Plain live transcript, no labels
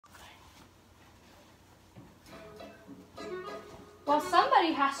Well,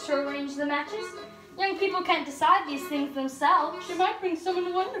 somebody has to arrange the matches. Young people can't decide these things themselves. She might bring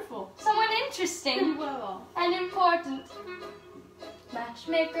someone wonderful. Someone interesting. Well. And important.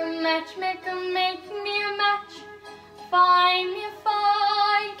 Matchmaker, matchmaker, make me a match. Find me a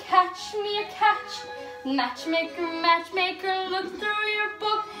find, catch me a catch. Matchmaker, matchmaker, look through your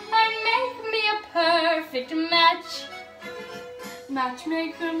book and make me a perfect match.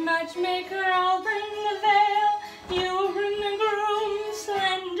 Matchmaker, matchmaker, I'll bring the veil. You'll bring the groom,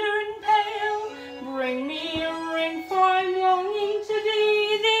 slender and pale. Bring me a ring, for I'm longing to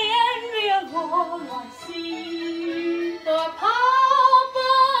be the envy of all I see. For Papa,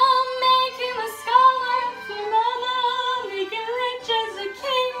 make him a scholar. For Mama, make him rich as a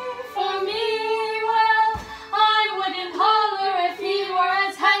king. For me, well, I wouldn't holler if he were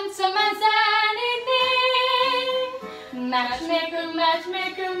as handsome as anything. Matchmaker,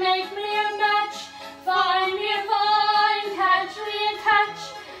 matchmaker, make me a match. Find me a find, catch me a catch.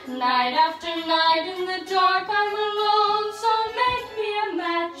 Night after night in the dark I'm alone, so make me a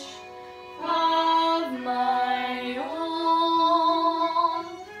match of my own.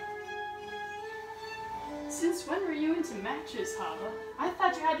 Since when were you into matches, Hava? I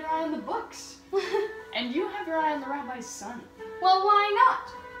thought you had your eye on the books. And you have your eye on the rabbi's son. Well, why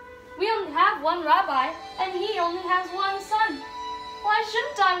not? We only have one rabbi, and he only has one son. Why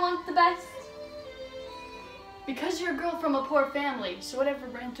shouldn't I want the best? Because you're a girl from a poor family, so whatever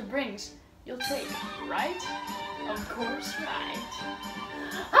Branta brings, you'll take, right? Of course, right.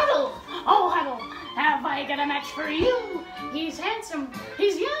 Huddle! Oh, Huddle! Have I got a match for you? He's handsome,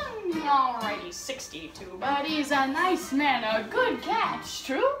 he's young, alright, he's 62, but he's a nice man, a good catch,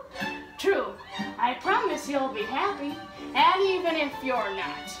 true? True. I promise you'll be happy, and even if you're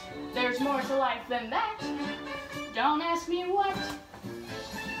not, there's more to life than that. Don't ask me what.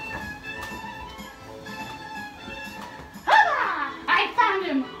 I found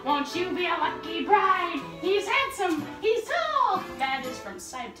him! Won't you be a lucky bride? He's handsome, he's tall, that is from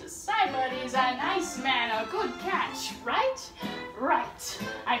side to side, but he's a nice man, a good catch, right? Right.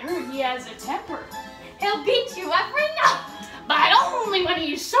 I heard he has a temper. He'll beat you every night, but only when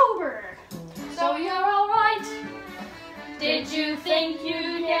he's sober. So you're alright. Did you think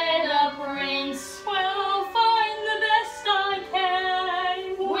you'd get a prince? Well, I'll find the best I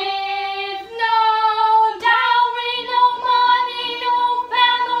can. With no dowry, no money, no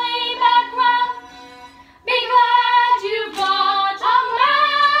family background. Be glad you got a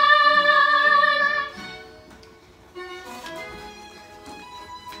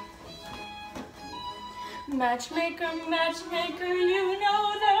man. Matchmaker, matchmaker, you know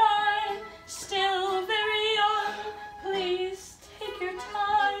that I'm still very young. Please take your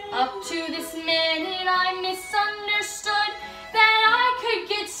time. Up to this minute I misunderstood that I could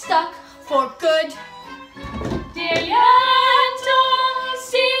get stuck for good. Dear Yenta,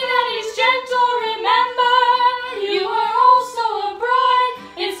 see that he's gentle, remember, you are also a bride.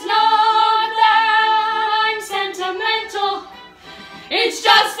 It's not that I'm sentimental, it's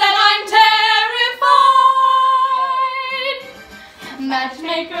just that I'm terrified.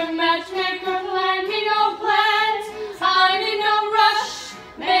 Matchmaker, matchmaker, plan me no plans. I'm in no rush,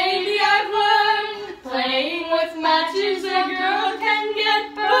 maybe I've learned. Playing with matches, a girl can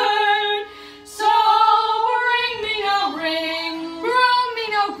get burned. So bring me no ring, broom me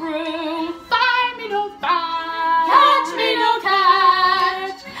no broom, find me no find, catch me no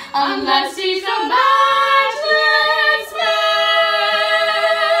catch, unless he's a matchless man.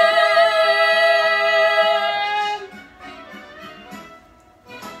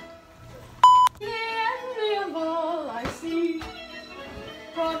 The envy of all I see.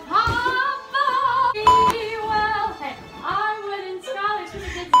 For Papa, well, hey, I wouldn't scholarship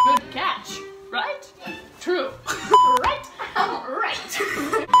against Good catch, right? True. Right? Right.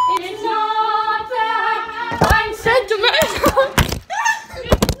 It's not that I'm sentimental.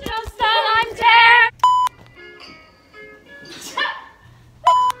 It's just that I'm terrible.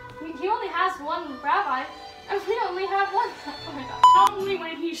 He only has one rabbi, and we only have one. Oh my gosh. Only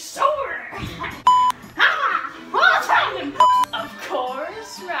when he's sober. Ha! I'll find him. Of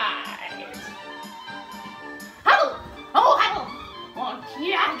course, right. Huddle! Oh, Huddle! Well,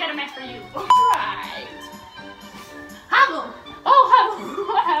 yeah, I've got a match for you. Right. Huddle! Oh, Huddle!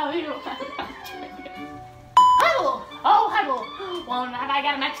 Well, you Huddle! Oh, Huddle! Well, have I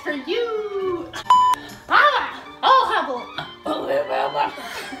got a match for you? Ah! Oh, Huddle!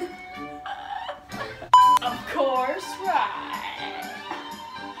 Of course, right.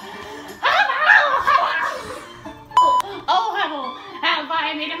 Oh, Huddle! Have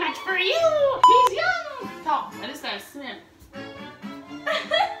I made a match for you? He's young! Oh, that is that slim.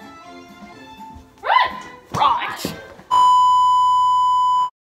 Right! Right!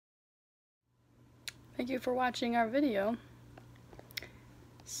 Thank you for watching our video.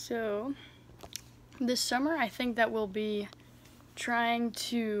 So, this summer I think that we'll be trying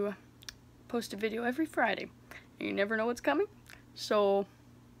to post a video every Friday. You never know what's coming, so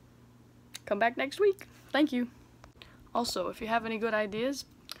come back next week. Thank you. Also, if you have any good ideas,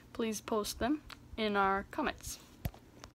 please post them in our comments.